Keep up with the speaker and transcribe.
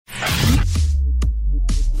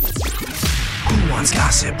wants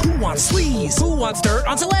gossip? Who wants sleaze? Who wants dirt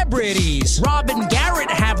on celebrities? Rob and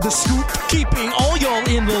Garrett have the scoop, keeping all y'all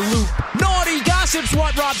in the loop. Naughty gossip's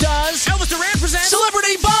what Rob does. Elvis Duran presents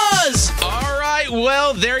Celebrity Buzz. All right,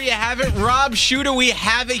 well, there you have it. Rob Shooter, we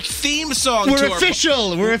have a theme song. We're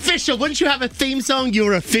official. Once you have a theme song,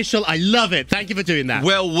 you're official. I love it. Thank you for doing that.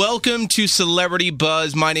 Well, welcome to Celebrity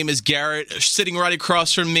Buzz. My name is Garrett. Sitting right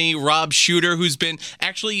across from me, Rob Shooter, who's been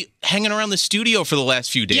actually hanging around the studio for the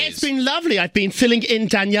last few days. Yeah, it's been lovely. I've been filling in.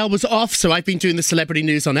 Danielle was off, so I've been doing the celebrity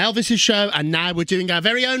news on Elvis's show, and now we're doing our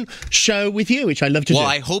very own show with you, which I love to do. Well,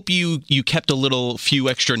 I hope you kept a few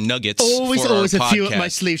extra nuggets. Always for our a few podcast. up my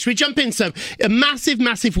sleeve. Should we jump in? So, a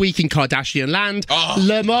massive week in Kardashian land.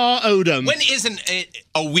 Lamar Odom. When isn't it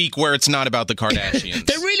a week where it's not about the Kardashians?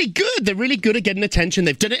 They're really good. They're really good at getting attention.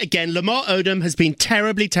 They've done it again. Lamar Odom has been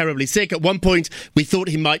terribly sick. At one point, we thought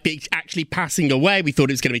he might be actually passing away. We thought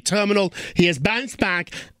it was going to be terminal. He has bounced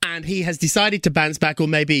back, and he has decided to bounce back, or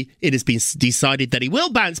maybe it has been decided that he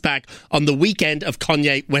will bounce back on the weekend of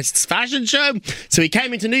Kanye West's fashion show. So he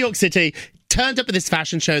came into New York City, turned up at this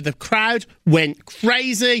fashion show. The crowd went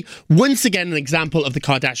crazy. Once again, an example of the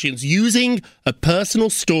Kardashians using a personal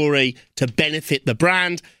story to benefit the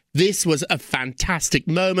brand. This was a fantastic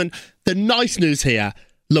moment. The nice news here,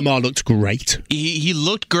 Lamar looked great. He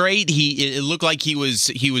looked great. It looked like he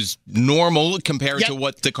was normal compared to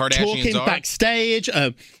what the Kardashians talking are. Backstage,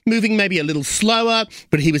 moving maybe a little slower,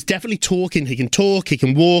 but he was definitely talking. He can talk, he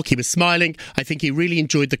can walk, he was smiling. I think he really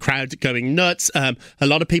enjoyed the crowd going nuts. A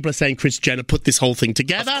lot of people are saying Kris Jenner put this whole thing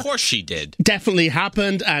together. Of course she did. Definitely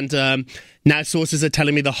happened, and now sources are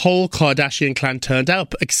telling me the whole Kardashian clan turned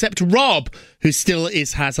up, except Rob, who still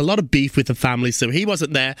has a lot of beef with the family, so he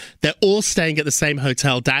wasn't there. They're all staying at the same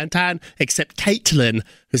hotel downtown, except Caitlyn,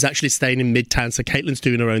 who's actually staying in Midtown. So Caitlyn's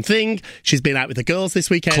doing her own thing. She's been out with the girls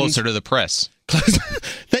this weekend. Closer to the press.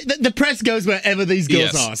 The press goes wherever these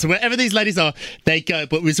girls are. So wherever these ladies are, they go.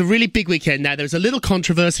 But it was a really big weekend. Now, there was a little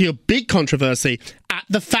controversy, or big controversy, at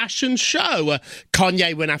the fashion show.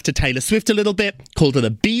 Kanye went after Taylor Swift a little bit, called her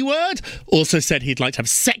the B word, also said he'd like to have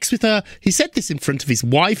sex with her. He said this in front of his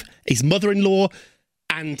wife, his mother-in-law,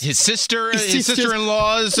 and his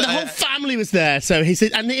sister-in-laws. The whole family was there. So he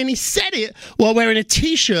said, and he said it while wearing a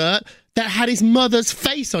T-shirt that had his mother's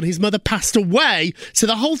face on. His mother passed away. So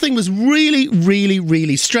the whole thing was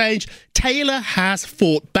really strange. Taylor has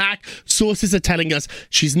fought back. Sources are telling us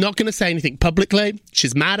she's not going to say anything publicly.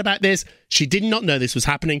 She's mad about this. She did not know this was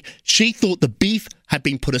happening. She thought the beef had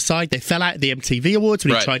been put aside. They fell out at the MTV Awards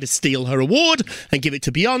when he tried to steal her award and give it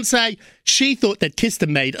to Beyonce. She thought they'd kissed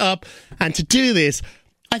and made up. And to do this,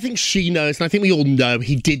 I think she knows, and I think we all know,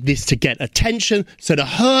 he did this to get attention. So to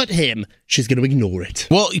hurt him, she's going to ignore it.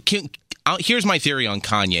 Well, here's my theory on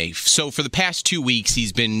Kanye. So for the past 2 weeks,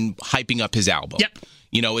 he's been hyping up his album. Yep.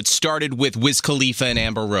 You know, it started with Wiz Khalifa and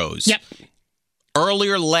Amber Rose. Yep.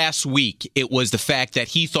 Earlier last week, it was the fact that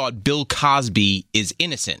he thought Bill Cosby is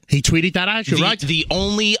innocent. He tweeted that out, you're right. The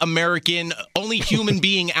only human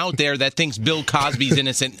being out there that thinks Bill Cosby's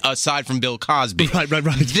innocent aside from Bill Cosby. Right.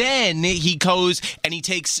 Then he goes and he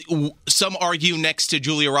takes, some argue next to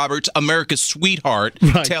Julia Roberts, America's sweetheart,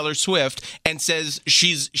 Taylor Swift, and says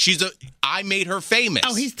I made her famous.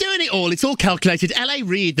 Oh, he's doing it all. It's all calculated. L.A.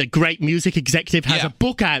 Reid, the great music executive, has a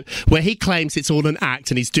book out where he claims it's all an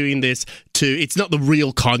act, and he's doing this it's not the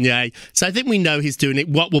real Kanye. So I think we know he's doing it.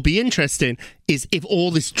 What will be interesting is if all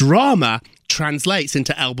this drama translates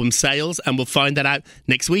into album sales, and we'll find that out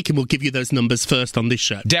next week, and we'll give you those numbers first on this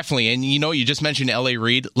show. Definitely. And you just mentioned L.A.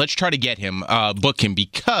 Reid. Let's try to get him, book him,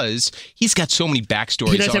 because he's got so many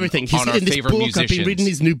backstories. He knows everything. He's on our in this favorite book. musicians. I've been reading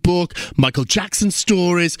his new book, Michael Jackson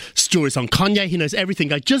stories on Kanye. He knows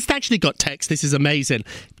everything. I just actually got text. This is amazing.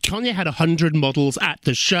 Kanye had 100 models at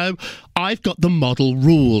the show. I've got the model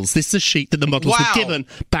rules. This is a sheet that the models were given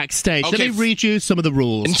backstage. Okay. Let me read you some of the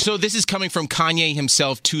rules. And so this is coming from Kanye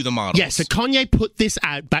himself to the models. Yes, so Kanye put this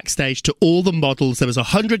out backstage to all the models. There was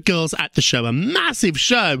 100 girls at the show, a massive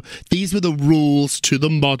show. These were the rules to the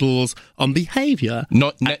models on behaviour.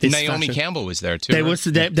 Naomi Campbell was there too.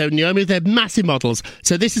 Naomi, they're massive models.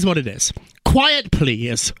 So this is what it is. Quiet,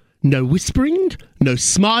 please. No whispering, no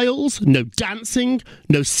smiles, no dancing,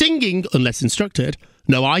 no singing unless instructed,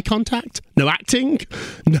 no eye contact, no acting,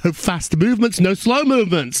 no fast movements, no slow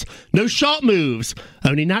movements, no sharp moves,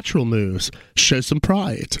 only natural moves. Show some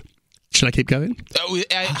pride. Shall I keep going?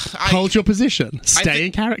 Hold your position. Stay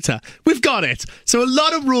in character. We've got it. So a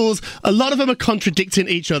lot of rules, a lot of them are contradicting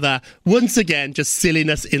each other. Once again, just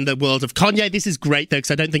silliness in the world of Kanye. This is great, though,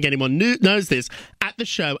 because I don't think anyone knows this. At the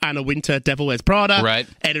show, Anna Wintour, Devil Wears Prada,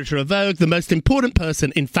 editor of Vogue, the most important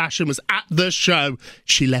person in fashion, was at the show.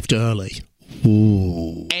 She left early.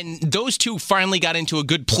 Ooh. And those two finally got into a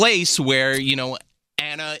good place where,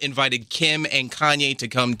 Anna invited Kim and Kanye to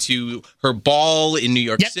come to her ball in New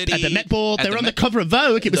York City. At the Met Ball. They were on the cover of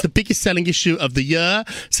Vogue. It was the biggest selling issue of the year.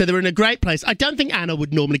 So they were in a great place. I don't think Anna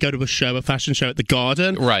would normally go to a fashion show at the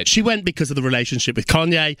Garden. Right. She went because of the relationship with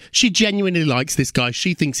Kanye. She genuinely likes this guy.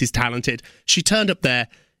 She thinks he's talented. She turned up there.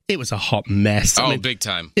 It was a hot mess. Big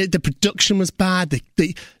time. The production was bad.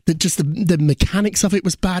 The mechanics of it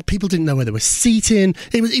was bad. People didn't know where they were seating.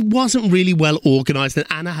 It wasn't really well organised, and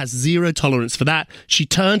Anna has zero tolerance for that. She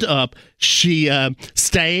turned up. She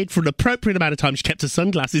stayed for an appropriate amount of time. She kept her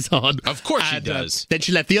sunglasses on. Of course she does. Then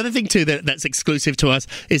she left. The other thing, too, that's exclusive to us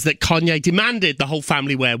is that Kanye demanded the whole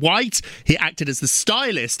family wear white. He acted as the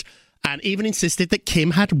stylist, and even insisted that Kim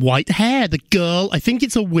had white hair. The girl, I think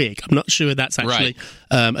it's a wig. I'm not sure that's actually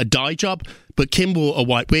a dye job, but Kim wore a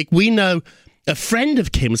white wig. We know a friend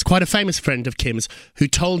of Kim's, quite a famous friend of Kim's, who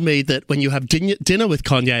told me that when you have dinner with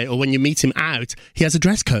Kanye or when you meet him out, he has a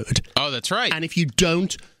dress code. Oh, that's right. And if you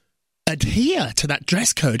don't adhere to that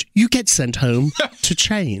dress code, you get sent home to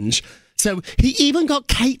change. So he even got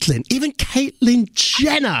Caitlyn. Even Caitlyn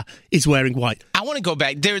Jenner is wearing white. I want to go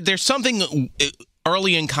back. There's something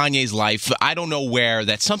early in Kanye's life, I don't know where,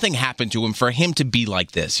 that something happened to him for him to be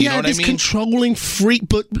like this. You know what I mean? This controlling freak.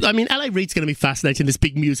 But, I mean, L.A. Reid's going to be fascinating, this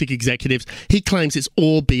big music executive. He claims it's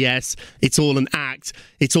all BS. It's all an act.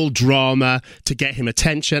 It's all drama to get him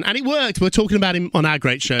attention. And it worked. We're talking about him on our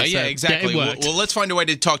great show. Yeah, exactly. Yeah, it worked. Well, let's find a way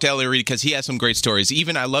to talk to L.A. Reid because he has some great stories.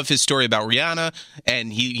 Even I love his story about Rihanna,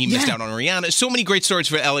 and he missed out on Rihanna. So many great stories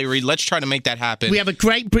for L.A. Reid. Let's try to make that happen. We have a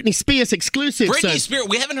great Britney Spears exclusive. Britney Spears.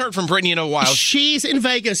 We haven't heard from Britney in a while. She's in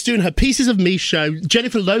Vegas doing her Pieces of Me show.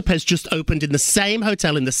 Jennifer Lopez just opened in the same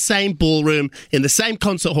hotel, in the same ballroom, in the same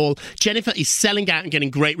concert hall. Jennifer is selling out and getting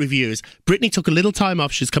great reviews. Britney took a little time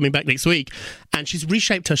off. She's coming back next week, and she's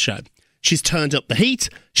reshaped her show. She's turned up the heat.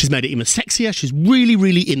 She's made it even sexier. She's really,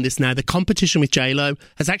 really in this now. The competition with J-Lo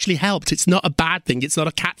has actually helped. It's not a bad thing. It's not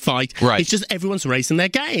a cat fight. Right. It's just everyone's racing their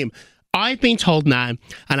game. I've been told now,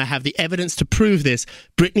 and I have the evidence to prove this,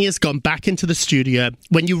 Britney has gone back into the studio.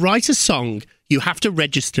 When you write a song, you have to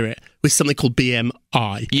register it with something called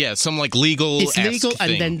BMI. Yeah, some like legal. It's legal,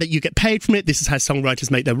 and then that you get paid from it. This is how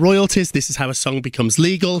songwriters make their royalties. This is how a song becomes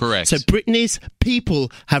legal. Correct. So Britney's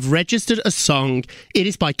people have registered a song. It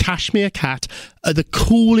is by Cashmere Cat, the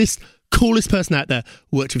coolest person out there.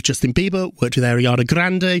 Worked with Justin Bieber, worked with Ariana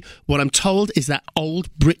Grande. What I'm told is that old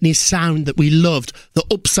Britney sound that we loved. The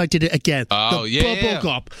Upside did it again. Oh, the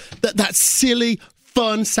Bubblegop. That silly,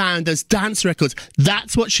 fun sound, those dance records.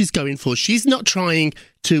 That's what she's going for. She's not trying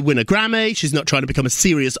to win a Grammy. She's not trying to become a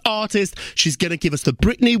serious artist. She's going to give us the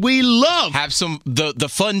Britney we love. Have some, the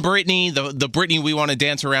fun Britney, the Britney we want to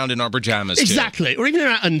dance around in our pajamas to. Exactly. Or even in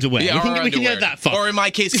our underwear. Yeah, we can go that far. Or in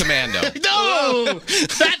my case, Commando. No!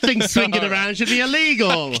 That thing swinging around should be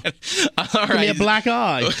illegal. All right. Give me a black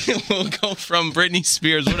eye. We'll go from Britney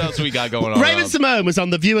Spears. What else we got going on? Raven-Symoné was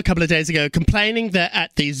on The View a couple of days ago complaining that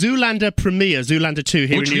at the Zoolander premiere, Zoolander 2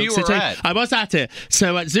 here in New York City. I was at it.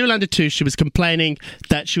 So at Zoolander 2, she was complaining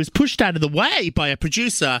that she was pushed out of the way by a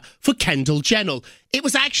producer for Kendall Jenner. It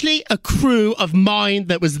was actually a crew of mine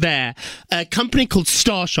that was there. A company called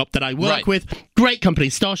Starshop that I work with. Great company,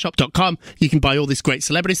 starshop.com. You can buy all this great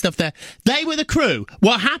celebrity stuff there. They were the crew.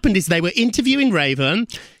 What happened is they were interviewing Raven.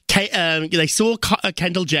 They saw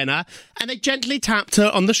Kendall Jenner and they gently tapped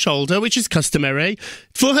her on the shoulder, which is customary,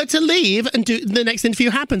 for her to leave and the next interview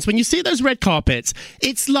happens. When you see those red carpets,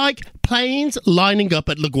 it's like planes lining up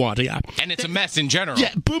at LaGuardia. And it's a mess in general.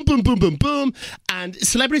 Yeah, boom, boom, boom, boom, boom. And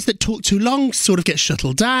celebrities that talk too long sort of get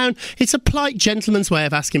shuttled down. It's a polite gentleman's way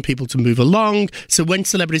of asking people to move along. So when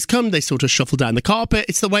celebrities come, they sort of shuffle down the carpet.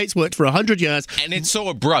 It's the way it's worked for 100 years. And it's so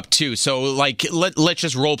abrupt, too. So, like, let's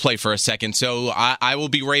just role play for a second. So I will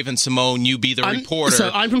be Raven-Symoné, you be the reporter.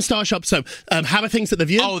 So I'm from Starshop. So how are things at The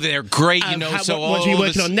View? Oh, they're great, you know. What are you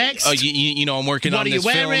working on next? You know, I'm working on this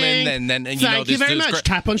film, and then you know, Thank you very much.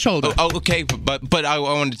 Tap on shoulder. Oh, okay, but I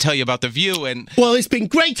wanted to tell you about The View, and well, it's been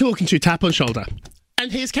great talking to you. Tap on shoulder.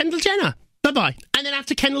 And here's Kendall Jenner. Bye-bye. And then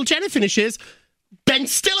after Kendall Jenner finishes, Ben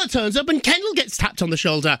Stiller turns up and Kendall gets tapped on the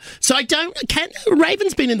shoulder. So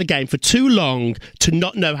Raven's been in the game for too long to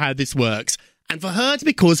not know how this works. And for her to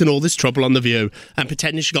be causing all this trouble on The View and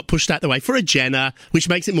pretending she got pushed out the way for a Jenner, which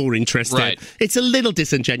makes it more interesting. Right. It's a little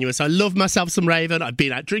disingenuous. I love myself some Raven. I've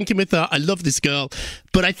been out drinking with her. I love this girl.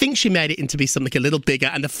 But I think she made it into be something a little bigger.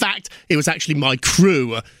 And the fact it was actually my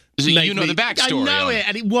crew You know the backstory. I know it,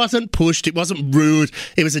 and it wasn't pushed, it wasn't rude,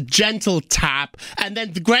 it was a gentle tap. And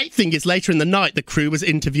then the great thing is later in the night, the crew was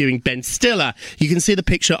interviewing Ben Stiller. You can see the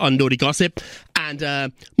picture on Naughty Gossip, and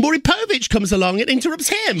Maury Povich comes along and interrupts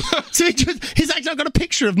him. So he's actually got a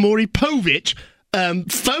picture of Maury Povich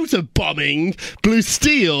photobombing Blue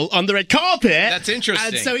Steel on the red carpet. That's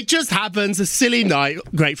interesting. And so it just happens, a silly night,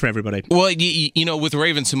 great for everybody. Well, you know, with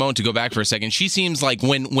Raven-Symoné, to go back for a second, she seems like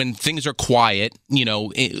when things are quiet, you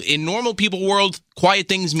know, in normal people world, quiet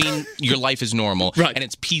things mean your life is normal, right, and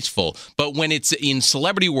it's peaceful. But when it's in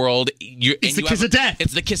celebrity world, it's the kiss of death.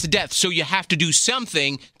 It's the kiss of death. So you have to do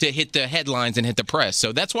something to hit the headlines and hit the press.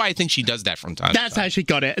 So that's why I think she does that from time to time. That's how she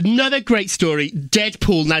got it. Another great story,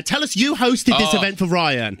 Deadpool. Now tell us, you hosted this event for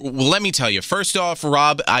Ryan. Well, let me tell you. First off,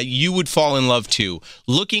 Rob, you would fall in love too.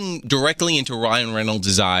 Looking directly into Ryan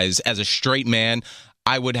Reynolds' eyes as a straight man,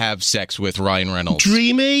 I would have sex with Ryan Reynolds.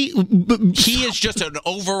 Dreamy. He is just an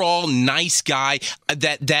overall nice guy.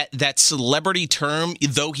 That celebrity term,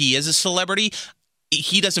 though he is a celebrity,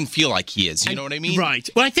 he doesn't feel like he is. You know what I mean? Right.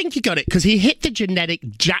 Well, I think you got it, because he hit the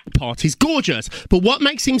genetic jackpot. He's gorgeous. But what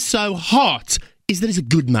makes him so hot is that he's a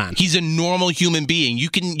good man. He's a normal human being. You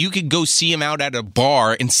can go see him out at a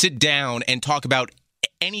bar and sit down and talk about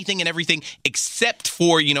anything and everything except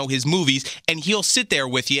for, you know, his movies, and he'll sit there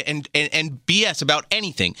with you and BS about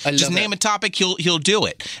anything. Just name a topic, he'll do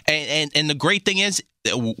it. And the great thing is,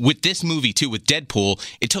 with this movie too, with Deadpool,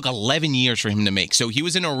 it took 11 years for him to make. So he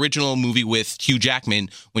was in an original movie with Hugh Jackman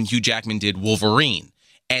when Hugh Jackman did Wolverine.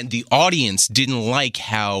 And the audience didn't like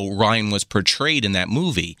how Ryan was portrayed in that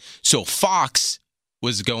movie. So Fox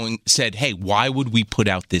said, hey, why would we put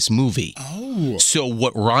out this movie? Oh. So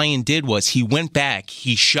what Ryan did was he went back,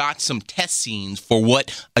 he shot some test scenes for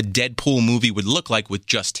what a Deadpool movie would look like with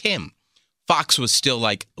just him. Fox was still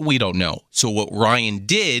like, we don't know. So what Ryan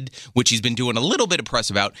did, which he's been doing a little bit of press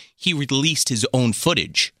about, he released his own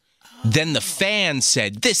footage. Then the fans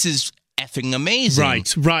said, this is effing amazing.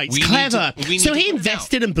 Right. Clever. So he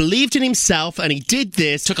invested and believed in himself, and he did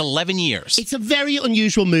this. Took 11 years. It's a very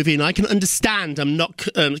unusual movie, and I can understand, I'm not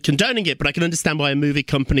condoning it, but I can understand why a movie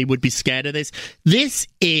company would be scared of this. This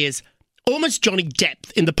is almost Johnny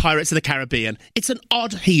Depp in the Pirates of the Caribbean. It's an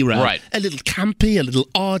odd hero. Right. A little campy, a little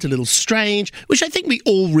odd, a little strange, which I think we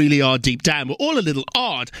all really are deep down. We're all a little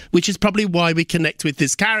odd, which is probably why we connect with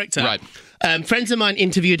this character. Right. Friends of mine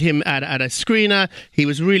interviewed him at a screener. He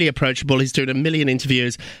was really approachable. He's doing 1 million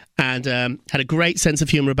interviews and had a great sense of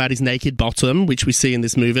humor about his naked bottom, which we see in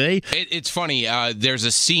this movie. It's funny. There's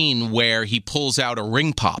a scene where he pulls out a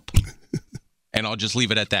ring pop, and I'll just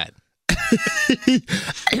leave it at that.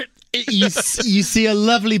 You see a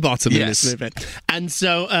lovely bottom in this movie. And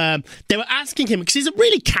so they were asking him, because he's a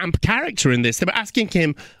really camp character in this, they were asking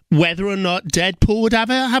him whether or not Deadpool would have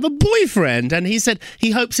a boyfriend. And he said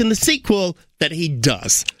he hopes in the sequel that he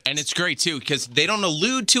does. And it's great, too, because they don't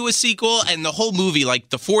allude to a sequel, and the whole movie, like,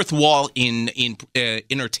 the fourth wall in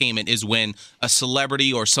entertainment is when a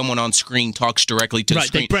celebrity or someone on screen talks directly to the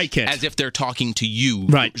screen. They break it. As if they're talking to you,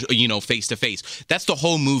 you know, face to face. That's the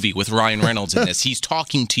whole movie with Ryan Reynolds in this. He's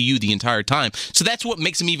talking to you the entire time. So that's what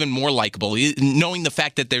makes him even more likable. Knowing the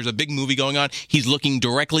fact that there's a big movie going on, he's looking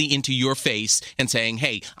directly into your face and saying,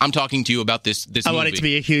 hey, I'm talking to you about this movie. I want it to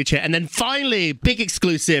be a huge hit. And then finally, big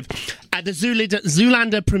exclusive, at the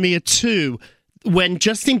Zoolander Premiere 2, when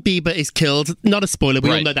Justin Bieber is killed, not a spoiler,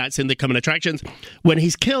 we all know that's in the coming attractions, when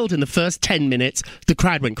he's killed in the first 10 minutes, the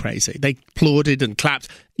crowd went crazy. They applauded and clapped.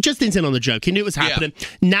 Justin's in on the joke. He knew it was happening. Yeah.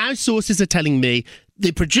 Now sources are telling me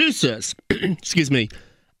the producers, excuse me,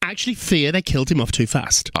 actually fear they killed him off too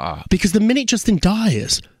fast. Because the minute Justin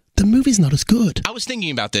dies, the movie's not as good. I was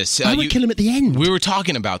thinking about this. I would kill him at the end. We were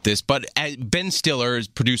talking about this, but Ben Stiller is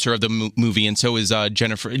producer of the movie, and so is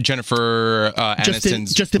Jennifer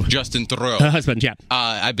Aniston's Justin Theroux. Her husband, yeah.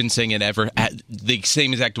 I've been saying it the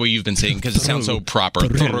same exact way you've been saying because it sounds so proper.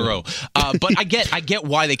 Theroux. But I get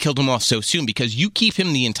why they killed him off so soon, because you keep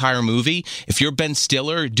him the entire movie. If you're Ben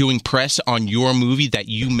Stiller doing press on your movie that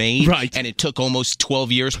you made, and it took almost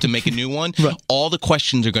 12 years to make a new one, all the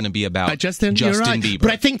questions are going to be about Justin Bieber.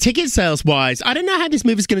 But I think ticket sales wise, I don't know how this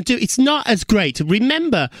movie's going to do. It's not as great.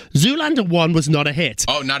 Remember, Zoolander 1 was not a hit.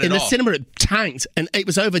 Oh, not at all. In the cinema, it tanked, and it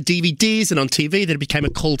was over DVDs and on TV that it became a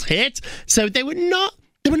cult hit. So they were not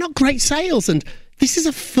great sales, and this is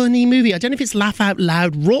a funny movie. I don't know if it's laugh out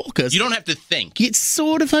loud raucous. You don't have to think. It's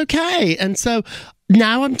sort of okay. And so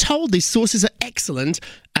now I'm told these sources are excellent,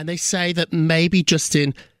 and they say that maybe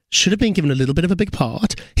Justin should have been given a little bit of a big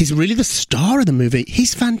part. He's really the star of the movie.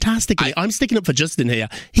 He's fantastic. I'm sticking up for Justin here.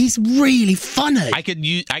 He's really funny. I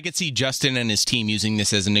could see Justin and his team using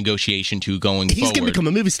this as a negotiation tool going forward. He's going to become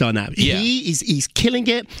a movie star now. Yeah. He's killing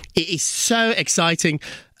it. It is so exciting.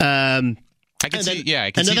 I can see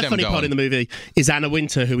them Another funny part in the movie is Anna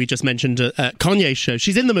Wintour, who we just mentioned at Kanye's show.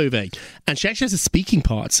 She's in the movie, and she actually has a speaking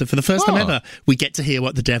part. So for the first time ever, we get to hear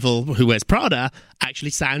what the devil who wears Prada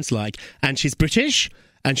actually sounds like. And she's British,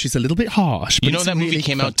 and she's a little bit harsh. But you know that movie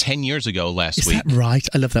came out 10 years ago last week. Is that right?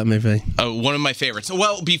 I love that movie. One of my favorites.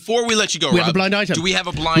 Well, before we let you go, we Rob, have a blind item. Do we have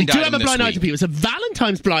a blind item We do have a blind item, people. It's a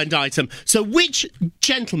Valentine's blind item. So which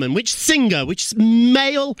gentleman, which singer, which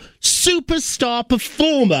male superstar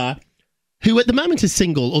performer who at the moment is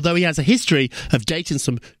single, although he has a history of dating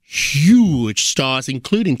some huge stars,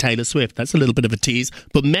 including Taylor Swift. That's a little bit of a tease,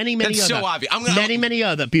 but many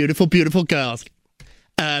other beautiful, beautiful girls.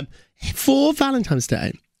 For Valentine's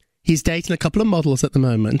Day, he's dating a couple of models at the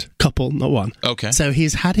moment. Couple, not one. Okay. So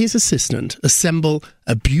he's had his assistant assemble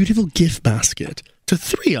a beautiful gift basket to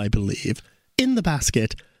 3, I believe. In the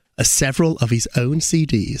basket are several of his own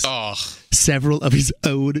CDs. Oh. Several of his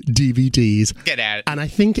own DVDs. Get at it. And I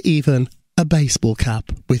think even a baseball cap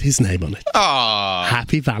with his name on it. Oh.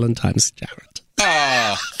 Happy Valentine's, Jared.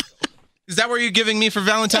 Oh. Is that what you're giving me for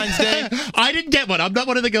Valentine's Day? I didn't get one. I'm not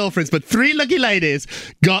one of the girlfriends, but 3 lucky ladies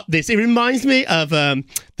got this. It reminds me of the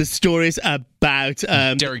stories about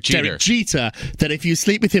Derek Jeter. That if you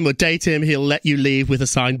sleep with him or date him, he'll let you leave with a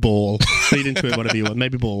signed ball. Read into it, whatever you want.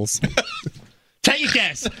 Maybe balls. Take your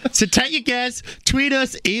guess. So take your guess. Tweet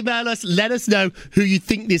us, email us, let us know who you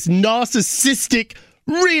think this narcissistic,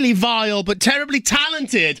 really vile but terribly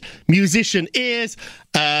talented musician is.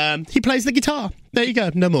 He plays the guitar. There you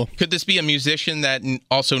go. No more. Could this be a musician that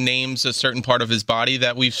also names a certain part of his body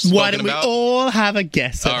that we've spoken about? Why don't we all have a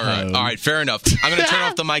guess at home? All right, fair enough. I'm going to turn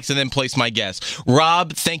off the mics and then place my guess.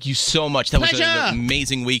 Rob, thank you so much. That was an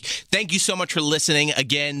amazing week. Thank you so much for listening.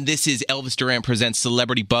 Again, this is Elvis Duran Presents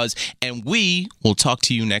Celebrity Buzz, and we will talk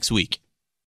to you next week.